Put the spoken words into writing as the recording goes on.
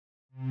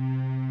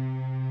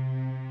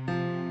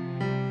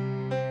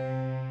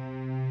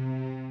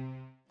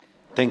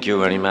Thank you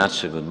very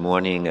much. Good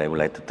morning. I would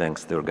like to thank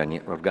the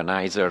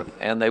organizer,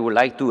 and I would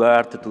like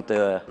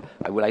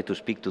to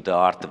speak to the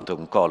art of the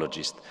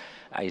oncologist.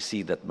 I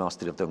see that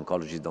most of the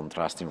oncologists don't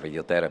trust in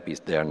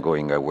radiotherapies; they are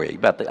going away.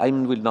 But I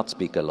will not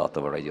speak a lot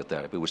of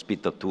radiotherapy. We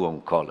speak about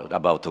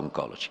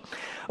oncology.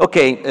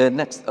 Okay,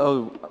 next.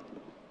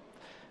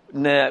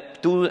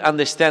 To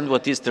understand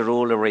what is the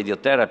role of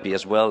radiotherapy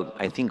as well,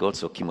 I think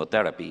also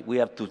chemotherapy, we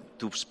have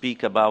to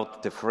speak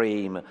about the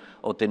frame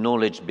of the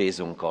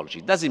knowledge-based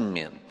oncology. Does it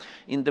mean?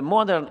 In the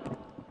modern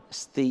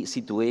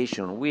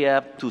situation, we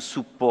have to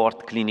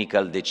support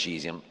clinical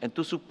decision. And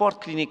to support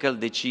clinical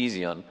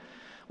decision,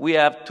 we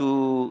have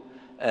to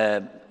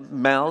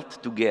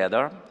melt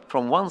together,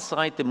 from one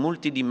side, the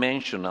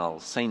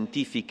multidimensional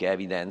scientific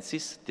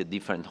evidences, the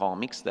different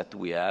omics that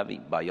we have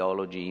in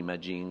biology,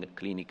 imaging,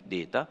 clinic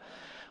data,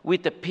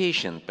 with a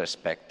patient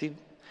perspective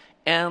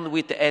and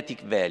with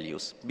ethic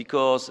values,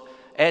 because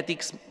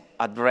ethics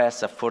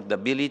address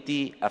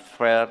affordability,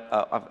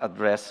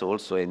 address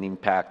also and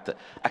impact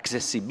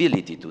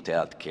accessibility to the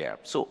healthcare.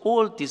 So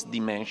all these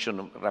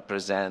dimensions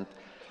represent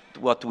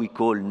what we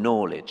call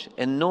knowledge,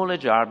 and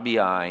knowledge are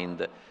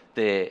behind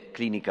the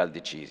clinical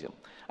decision.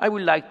 I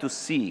would like to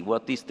see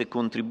what is the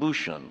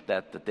contribution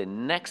that the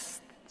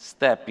next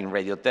step in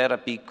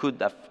radiotherapy could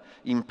have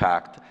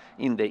impact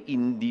in the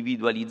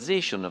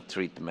individualization of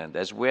treatment,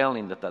 as well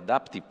in that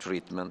adaptive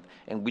treatment,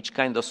 and which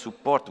kind of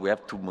support we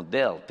have to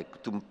model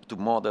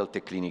the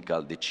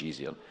clinical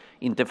decision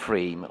in the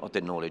frame of the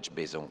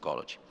knowledge-based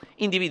oncology.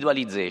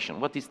 Individualization,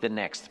 what is the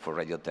next for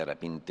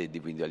radiotherapy in the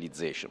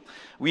individualization?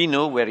 We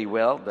know very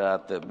well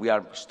that we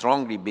are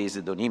strongly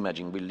based on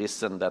imaging. We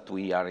listen that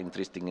we are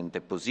interested in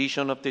the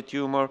position of the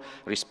tumor,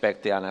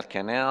 respect the anal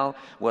canal,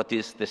 what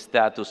is the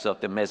status of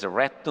the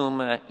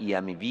mesorectum,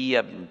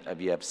 EMV,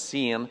 we have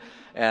seen,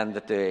 and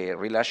the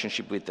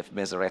relationship with the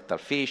mesorectal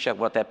fascia,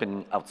 what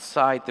happening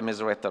outside the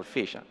mesorectal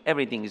fascia.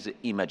 Everything is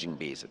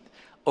imaging-based.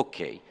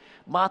 Okay.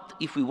 But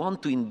if we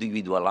want to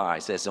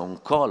individualize as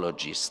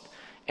oncologists,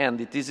 and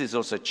this is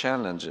also a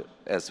challenge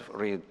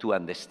to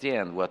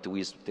understand what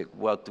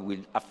will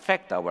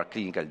affect our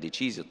clinical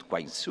decision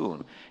quite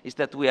soon, is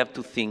that we have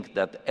to think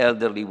that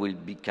elderly will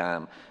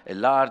become a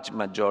large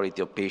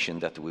majority of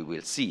patients that we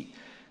will see.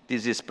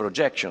 This is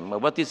projection,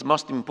 but what is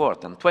most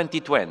important,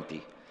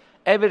 2020,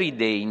 every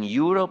day in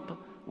Europe,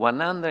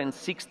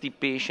 160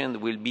 patients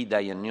will be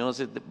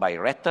diagnosed by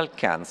rectal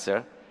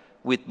cancer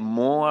with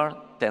more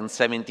than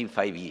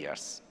 75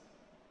 years.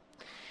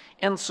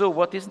 And so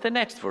what is the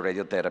next for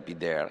radiotherapy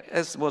there?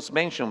 As was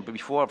mentioned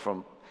before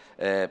from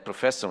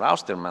Professor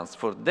Austermans,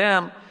 for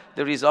them,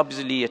 there is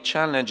obviously a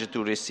challenge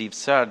to receive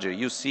surgery.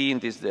 You see in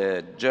this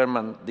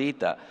German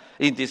data,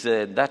 in this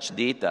Dutch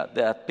data,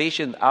 that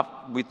patients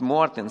up with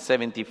more than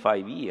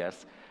 75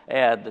 years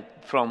had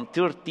from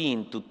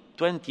 13 to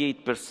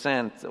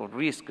 28% of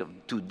risk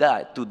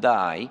to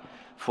die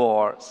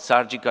for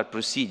surgical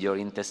procedure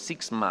in the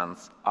 6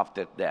 months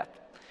after death.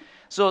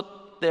 So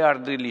they are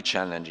really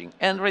challenging.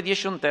 And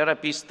radiation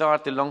therapy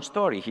starts a long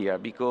story here,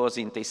 because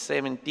in the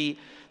 70s,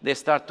 they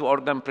start to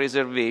organ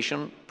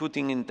preservation,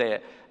 putting in the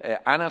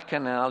anal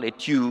canal a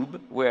tube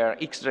where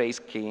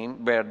X-rays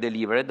were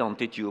delivered on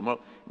the tumor,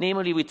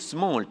 namely with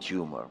small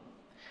tumor.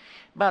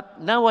 But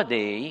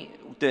nowadays,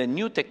 the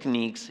new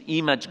techniques,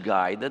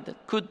 image-guided,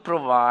 could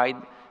provide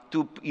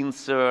to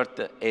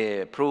insert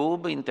a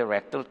probe in the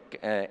rectal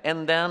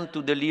and then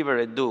to deliver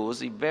a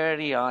dose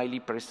very highly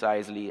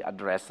precisely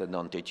addressed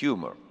on the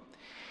tumor.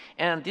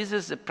 And this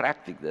is a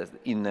practice that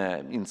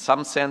in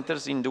some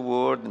centers in the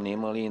world,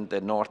 namely in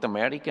North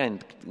America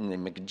and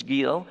in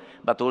McGill,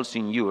 but also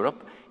in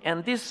Europe.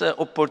 And this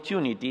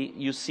opportunity,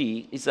 you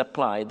see, is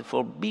applied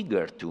for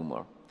bigger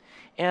tumor.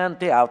 And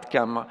the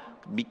outcome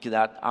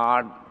that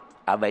are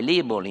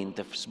available in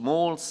the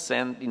small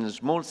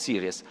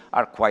series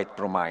are quite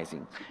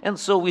promising. And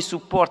so we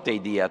support the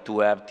idea to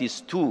have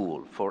this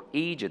tool for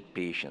aged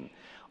patients,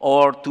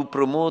 or to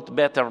promote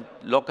better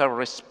local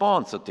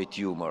response of the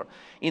tumor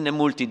in a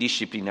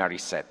multidisciplinary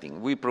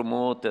setting. We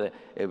promote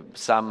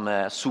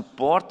some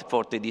support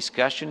for the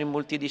discussion in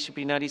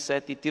multidisciplinary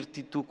setting,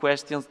 32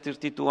 questions,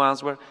 32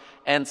 answers,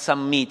 and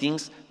some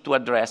meetings to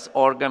address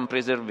organ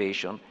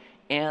preservation.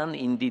 And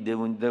indeed,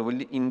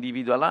 the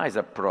individualized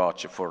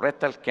approach for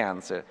rectal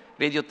cancer,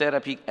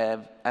 radiotherapy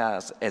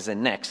has as a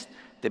next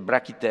the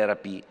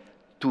brachytherapy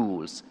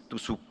tools to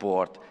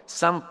support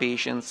some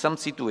patients, some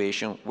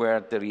situations where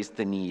there is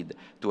the need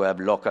to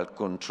have local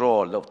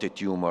control of the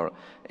tumor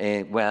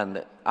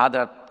when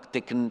other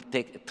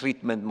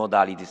treatment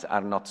modalities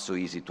are not so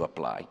easy to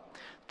apply.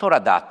 For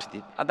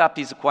adaptive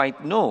is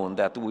quite known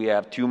that we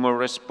have tumor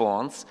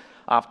response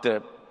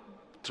after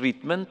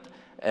treatment,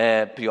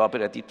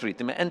 perioperative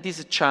treatment, and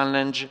this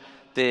challenge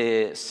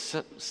the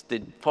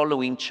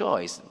following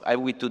choice. Are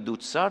we to do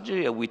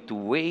surgery? Are we to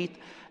wait?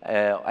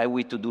 Are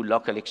we to do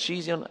local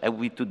excision? Are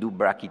we to do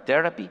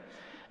brachytherapy?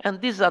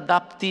 And this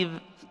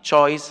adaptive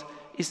choice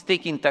is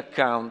taking into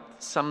account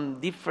some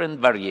different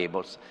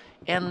variables.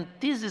 And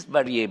this is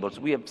variables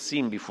we have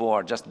seen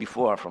before, just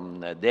before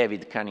from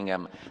David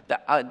Cunningham,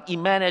 that he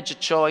managed a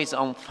choice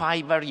on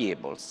 5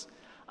 variables.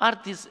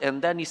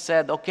 And then he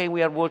said, okay,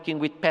 we are working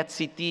with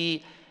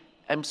PET-CT,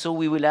 and so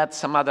we will add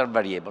some other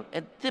variable.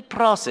 And the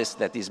process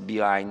that is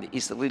behind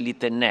is really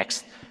the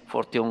next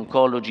for the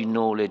oncology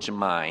knowledge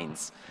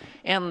minds.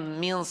 And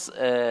means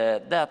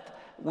that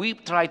we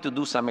try to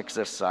do some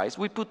exercise.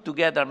 We put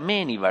together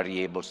many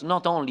variables,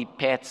 not only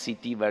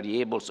PET-CT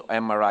variables or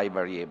MRI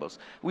variables.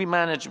 We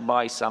manage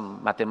by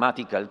some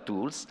mathematical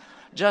tools,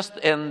 just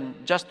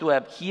to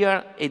have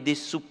here the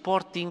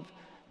supporting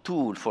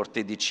tool for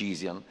the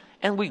decision.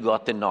 And we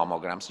got the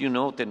nomograms. You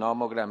know, the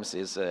nomograms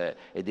is a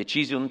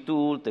decision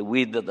tool. The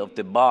width of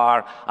the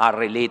bar are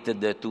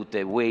related to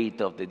the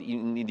weight of the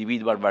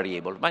individual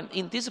variable. But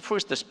in this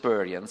first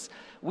experience,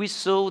 we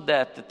saw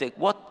that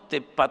what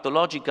the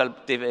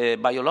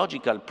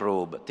biological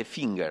probe, the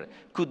finger,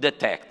 could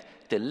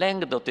detect, the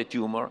length of the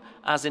tumor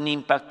has an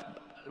impact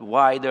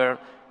wider,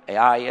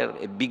 higher,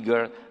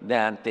 bigger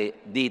than the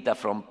data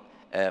from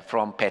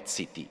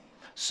PET-CT.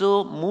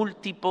 So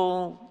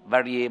multiple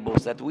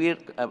variables that we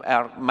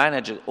are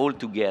managed all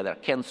together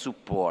can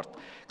support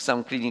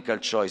some clinical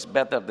choice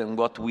better than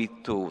what we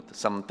thought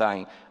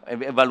sometime,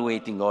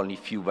 evaluating only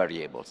few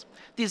variables.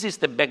 This is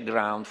the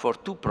background for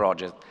 2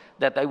 projects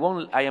that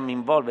I am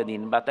involved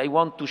in, but I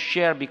want to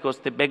share because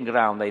the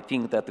background, I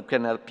think, that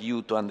can help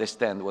you to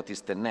understand what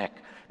is the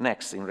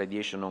next in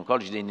radiation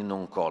oncology and in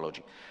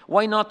oncology.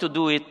 Why not to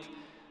do it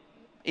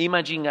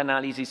imaging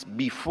analysis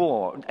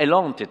before,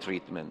 along the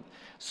treatment?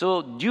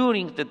 So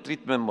during the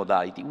treatment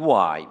modality,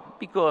 why?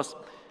 Because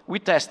we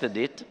tested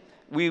it.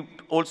 We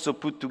also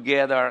put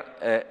together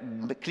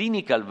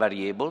clinical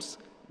variables,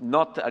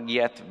 not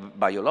yet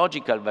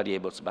biological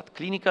variables, but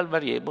clinical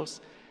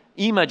variables,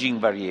 imaging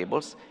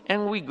variables,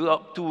 and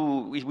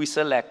we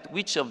select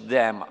which of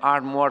them are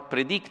more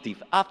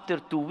predictive after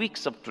 2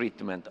 weeks of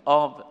treatment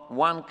of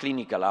one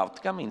clinical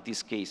outcome, in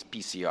this case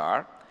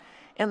PCR,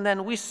 and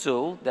then we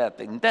saw that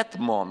in that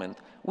moment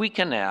we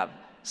can have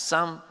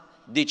some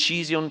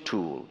decision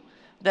tool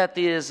that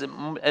is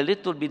a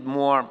little bit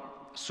more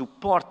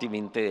supportive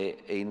in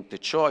the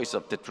choice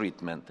of the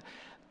treatment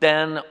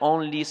than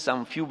only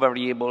some few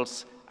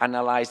variables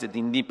analyzed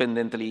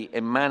independently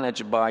and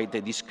managed by the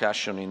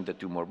discussion in the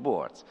tumor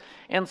boards.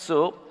 And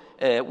so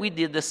we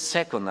did the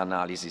second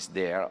analysis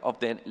there of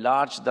the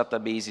large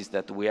databases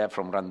that we have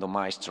from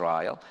randomized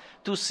trial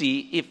to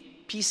see if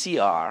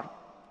PCR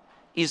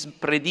is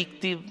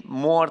predictive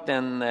more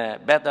than,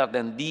 better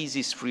than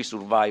disease-free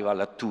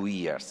survival at 2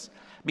 years.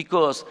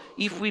 Because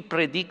if we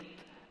predict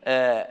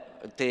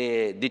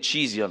the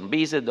decision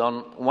based on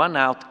one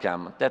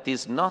outcome that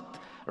is not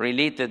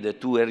related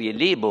to a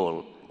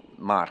reliable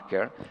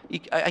marker,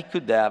 I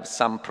could have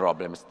some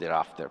problems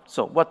thereafter.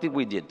 So what did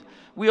we did?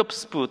 We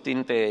put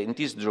in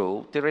this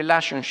draw the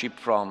relationship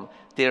from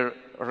the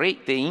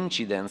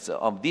incidence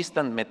of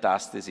distant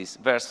metastasis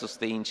versus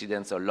the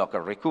incidence of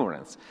local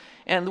recurrence.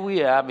 And we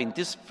have in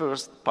this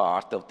first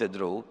part of the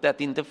draw that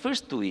in the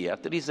first 2 years,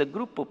 there is a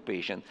group of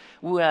patients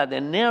who had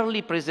an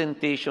early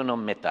presentation of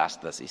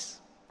metastasis,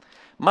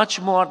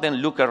 much more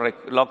than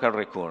local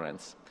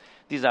recurrence.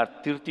 These are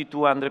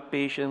 3,200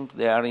 patients.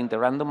 They are in the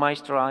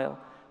randomized trial.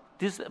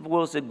 This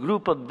was a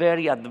group of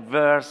very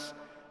adverse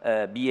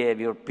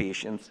behavior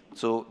patients,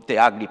 so the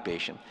ugly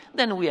patient.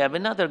 Then we have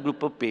another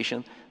group of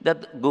patients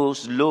that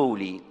goes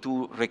slowly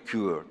to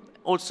recur,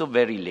 also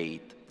very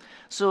late.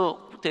 So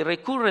the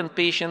recurrent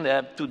patients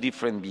have 2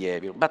 different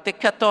behaviors, but the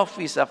cutoff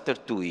is after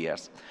 2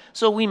 years.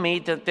 So we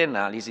made the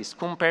analysis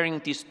comparing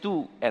these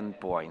 2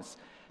 endpoints,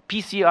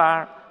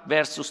 PCR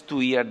versus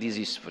 2-year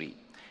disease-free.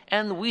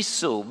 And we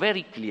saw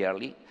very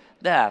clearly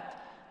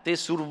that the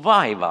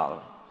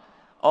survival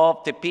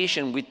of the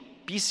patient with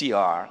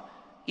PCR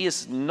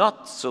is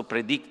not so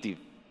predictive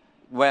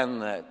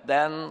when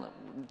then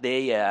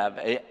they have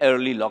an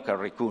early local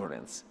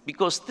recurrence.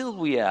 Because still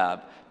we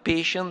have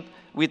patients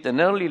with an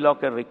early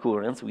local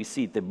recurrence, we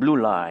see the blue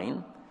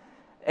line,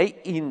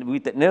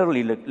 with an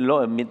early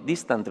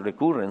distant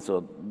recurrence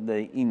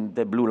in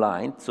the blue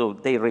line, so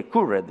they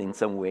recurred in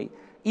some way,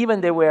 even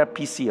they were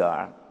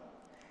PCR.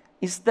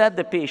 Instead,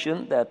 the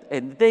patient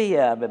and they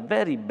have a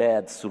very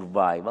bad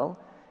survival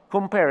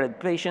compared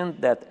to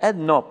patient that had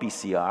no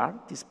PCR.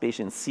 This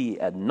patient C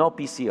had no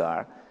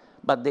PCR,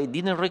 but they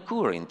didn't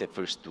recur in the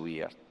first 2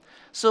 years.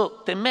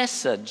 So the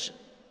message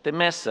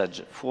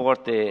for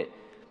the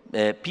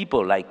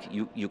people like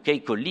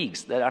UK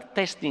colleagues that are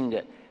testing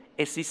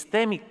a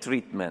systemic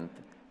treatment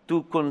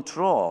to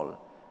control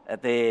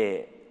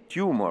the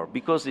tumor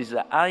because it's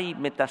a high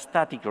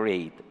metastatic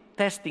rate,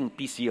 testing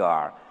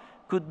PCR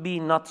could be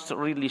not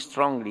really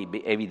strongly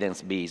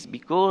evidence-based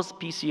because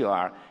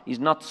PCR is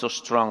not so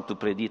strong to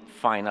predict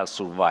final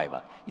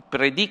survival. It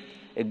predicts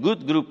a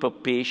good group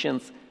of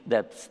patients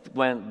that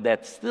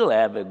still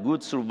have a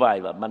good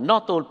survival, but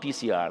not all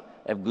PCR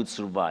have good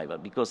survival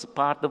because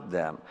part of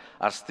them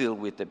are still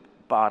with a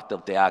part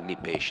of the ugly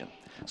patient.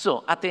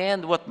 So at the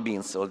end, what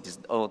means all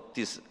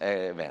these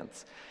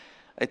events?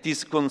 It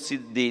is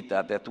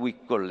data that we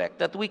collect,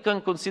 that we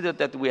can consider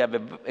that we have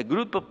a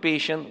group of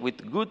patients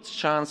with good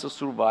chance of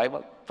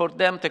survival. For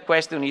them, the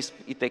question is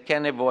if they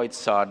can avoid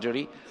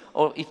surgery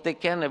or if they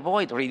can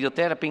avoid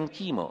radiotherapy and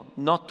chemo,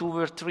 not to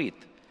overtreat.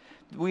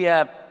 We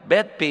have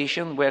bad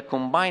patients where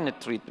combined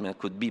treatment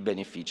could be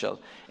beneficial,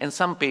 and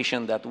some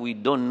patients that we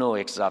don't know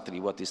exactly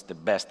what is the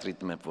best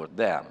treatment for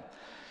them.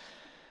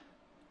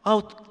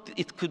 How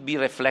it could be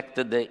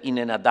reflected in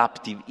an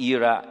adaptive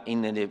era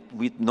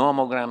with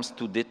nomograms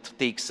to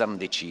take some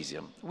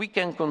decision. We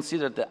can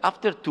consider that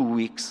after 2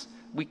 weeks,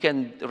 we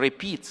can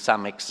repeat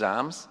some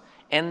exams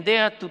and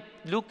there to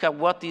look at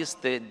what is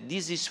the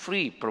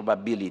disease-free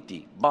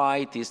probability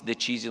by this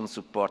decision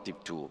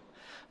supportive tool.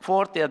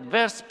 For the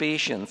adverse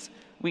patients,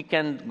 we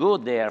can go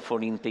there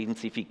for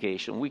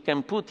intensification. We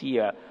can put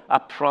here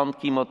upfront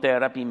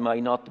chemotherapy,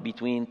 might not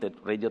between the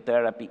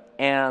radiotherapy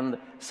and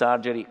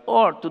surgery,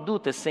 or to do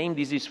the same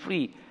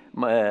disease-free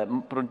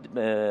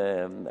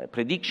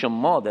prediction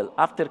model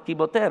after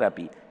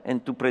chemotherapy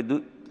and to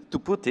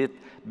put it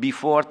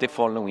before the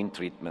following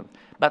treatment.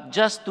 But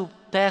just to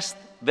test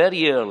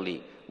very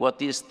early what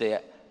is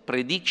the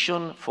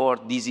prediction for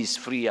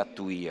disease-free at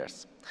 2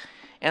 years.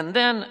 And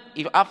then,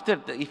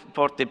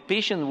 for the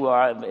patient who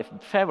are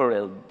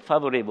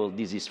favorable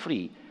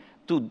disease-free,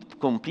 to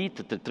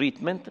complete the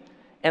treatment,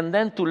 and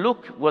then to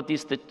look what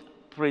is the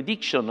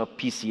prediction of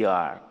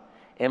PCR.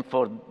 And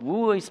for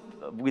who is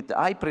with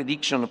high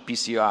prediction of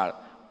PCR,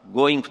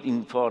 going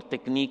in for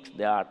techniques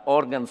that are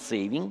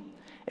organ-saving,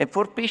 and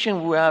for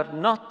patients who are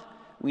not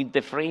with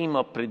the frame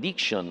of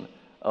prediction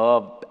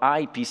of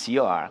high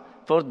PCR,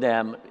 for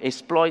them,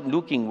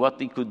 looking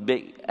what it could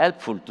be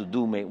helpful to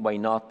do, why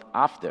not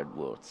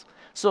afterwards.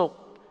 So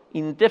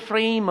in the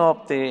frame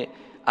of the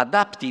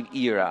adaptive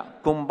era,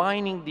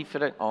 combining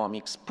different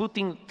omics,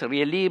 putting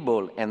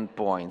reliable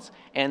endpoints,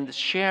 and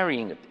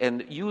sharing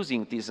and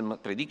using this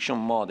prediction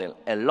model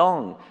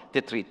along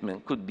the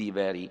treatment could be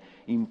very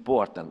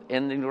important.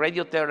 And in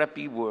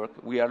radiotherapy work,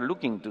 we are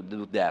looking to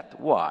do that.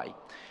 Why?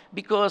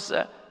 Because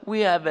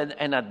we have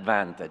an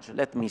advantage,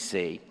 let me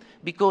say.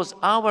 Because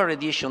our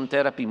radiation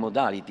therapy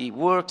modality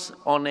works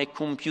on a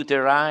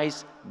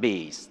computerized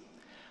base.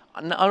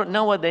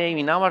 Nowadays,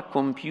 in our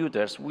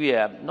computers, we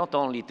have not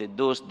only the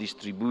dose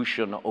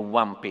distribution of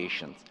one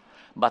patient,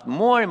 but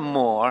more and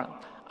more,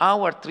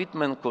 our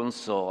treatment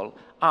console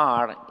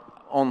are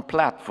on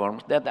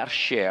platforms that are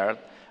shared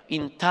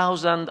in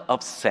thousands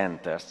of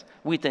centers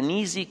with an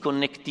easy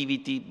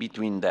connectivity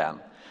between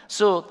them.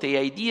 So the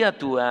idea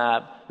to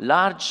have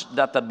large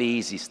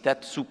databases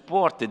that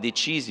support the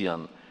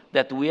decision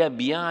that we have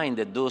behind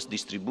the dose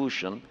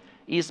distribution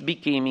is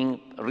becoming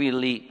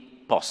really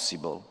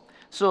possible.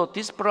 So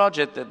this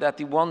project that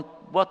we want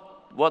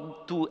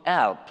to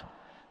help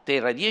the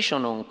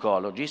radiation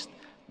oncologist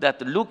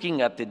that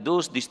looking at the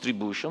dose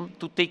distribution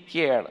to take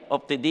care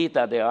of the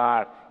data that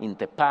are in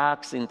the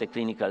packs, in the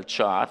clinical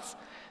charts,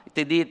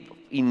 the data,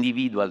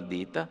 individual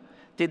data,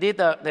 the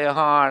data that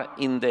are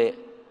in the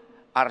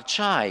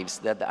archives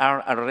that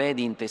are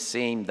already in the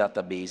same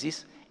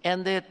databases,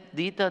 and the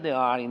data that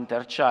are in the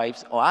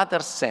archives or other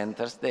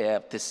centers that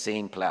have the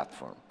same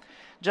platform.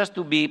 Just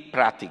to be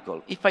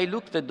practical, if I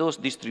look at dose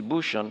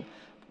distribution,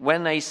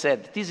 when I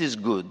said this is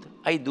good,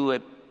 I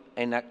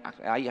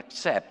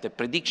accept the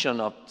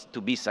prediction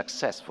to be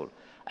successful.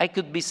 I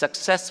could be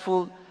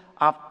successful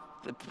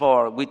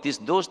with this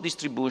dose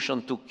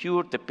distribution to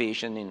cure the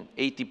patient in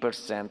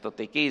 80% of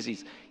the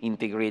cases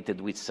integrated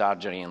with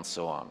surgery and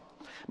so on.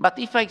 But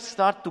if I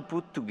start to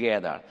put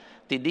together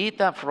the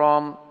data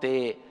from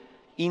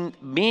in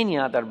many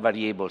other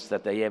variables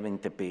that I have in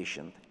the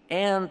patient,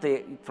 and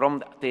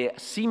from the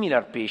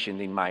similar patient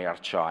in my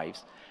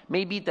archives,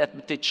 maybe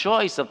that the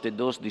choice of the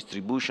dose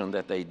distribution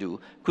that I do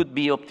could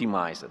be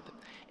optimized.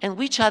 And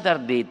which other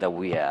data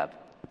we have?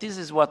 This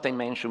is what I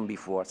mentioned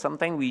before.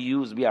 Sometimes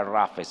we are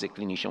rough as a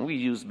clinician. We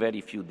use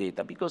very few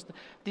data because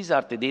these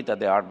are the data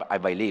that are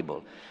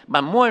available.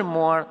 But more and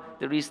more,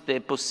 there is the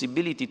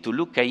possibility to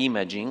look at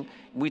imaging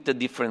with a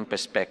different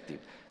perspective.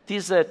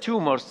 This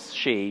tumor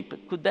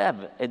shape could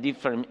have a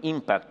different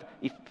impact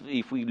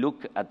if we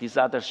look at this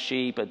other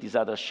shape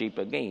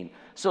again.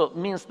 So it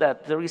means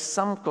that there is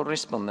some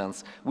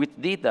correspondence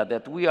with data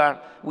that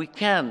we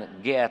can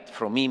get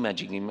from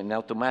imaging in an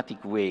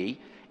automatic way,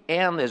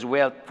 and as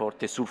well for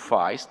the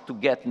surface to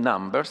get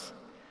numbers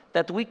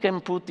that we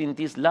can put in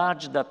these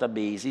large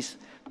databases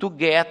to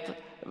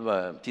get,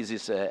 this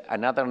is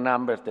another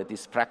number that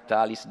is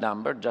fractalis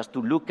number, just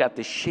to look at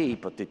the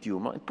shape of the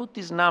tumor and put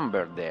this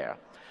number there.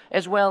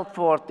 As well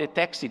for the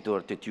texture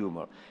of the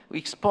tumor.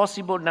 It's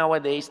possible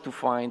nowadays to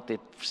find the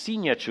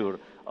signature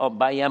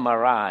by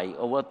MRI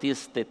of what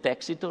is the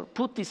texture,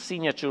 put this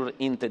signature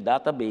in the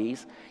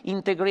database,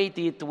 integrate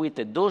it with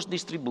the dose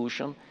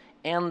distribution,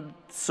 and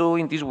so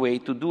in this way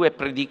to do a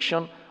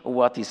prediction of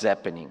what is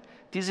happening.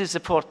 This is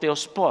for the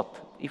hotspot.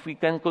 If we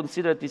can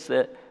consider this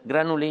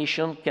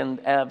granulation can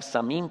have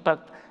some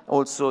impact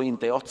also in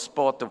the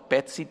hotspot of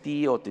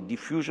PET-CT or the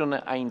diffusion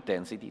high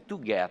intensity to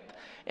get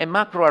a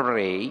macro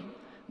array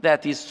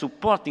that is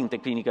supporting the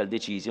clinical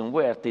decision,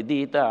 where the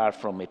data are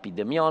from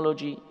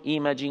epidemiology,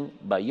 imaging,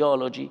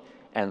 biology,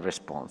 and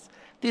response.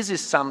 This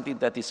is something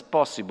that is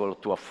possible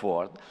to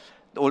afford,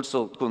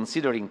 also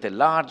considering the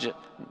large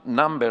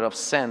number of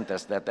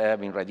centers that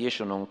have in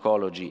radiation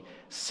oncology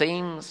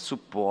same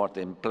support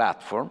and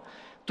platform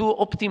to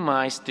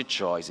optimize the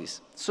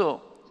choices.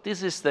 So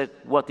this is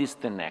what is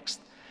the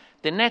next.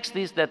 The next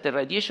is that the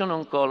radiation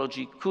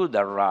oncology could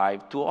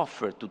arrive to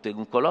offer to the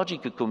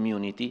oncologic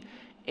community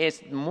a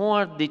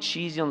more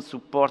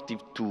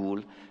decision-supportive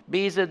tool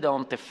based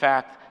on the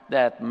fact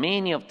that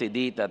many of the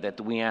data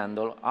that we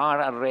handle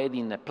are already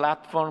in the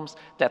platforms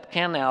that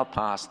can help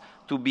us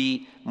to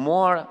be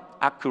more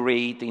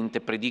accurate in the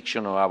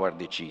prediction of our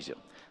decision.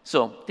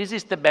 So this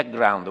is the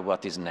background of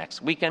what is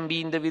next. We can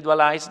be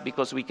individualized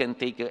because we can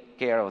take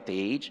care of the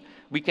age.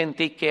 We can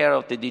take care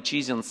of the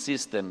decision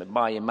system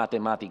by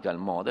mathematical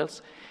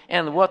models.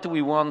 And what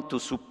we want to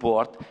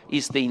support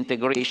is the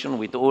integration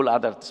with all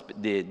other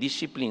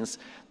disciplines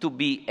to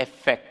be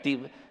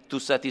effective, to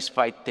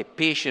satisfy the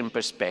patient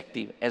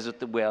perspective, as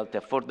well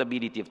the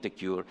affordability of the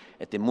cure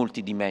and the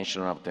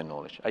multidimensional of the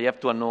knowledge. I have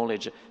to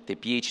acknowledge the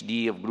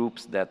PhD of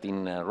groups that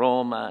in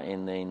Roma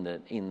and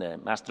in the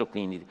Mastro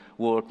Clinic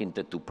work in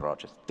the two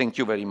projects. Thank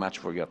you very much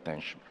for your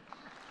attention.